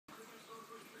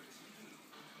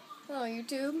Hello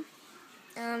YouTube.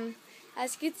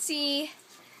 As you can see,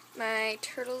 my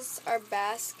turtles are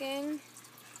basking.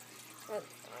 Oh,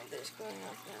 they're just going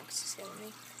off now because he's getting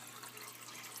me.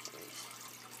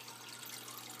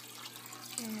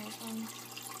 And there's one.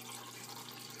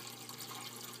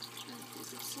 You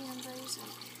can see him right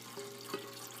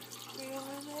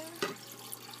over there.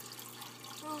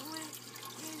 Oh wait,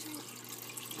 there's me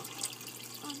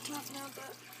on top now,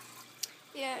 but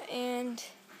yeah, and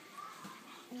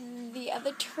the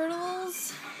other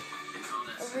turtles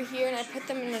over here, and I put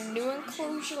them in a new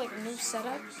enclosure, like a new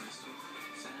setup.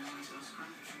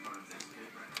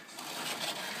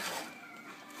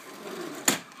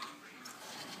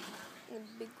 The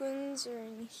big ones are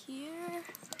in here.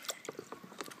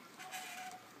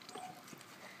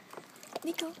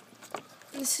 Nico.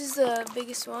 This is the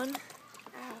biggest one.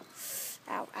 Ow.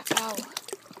 Ow, ow, ow.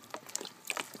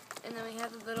 And then we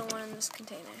have the little one in this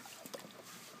container.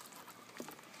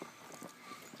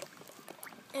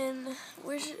 And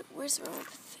where's the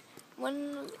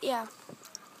one? Yeah.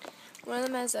 One of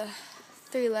them has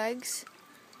 3 legs.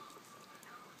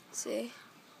 See?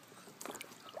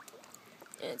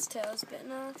 And its tail's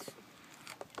bitten off.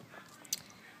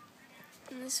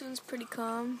 And this one's pretty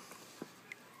calm.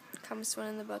 Calmest one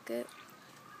in the bucket.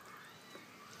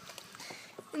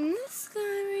 And this guy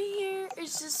right here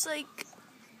is just like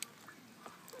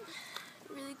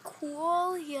really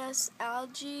cool. He has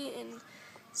algae and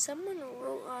someone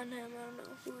wrote on him. I don't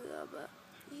know who though, but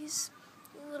he's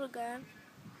a little guy.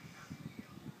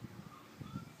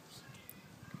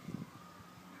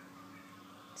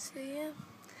 So yeah,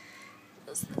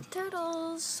 those are the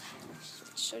turtles.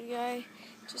 Show you guys.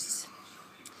 Just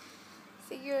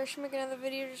figure I should make another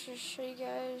video just to show you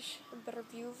guys a better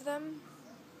view of them.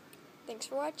 Thanks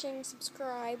for watching.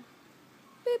 Subscribe.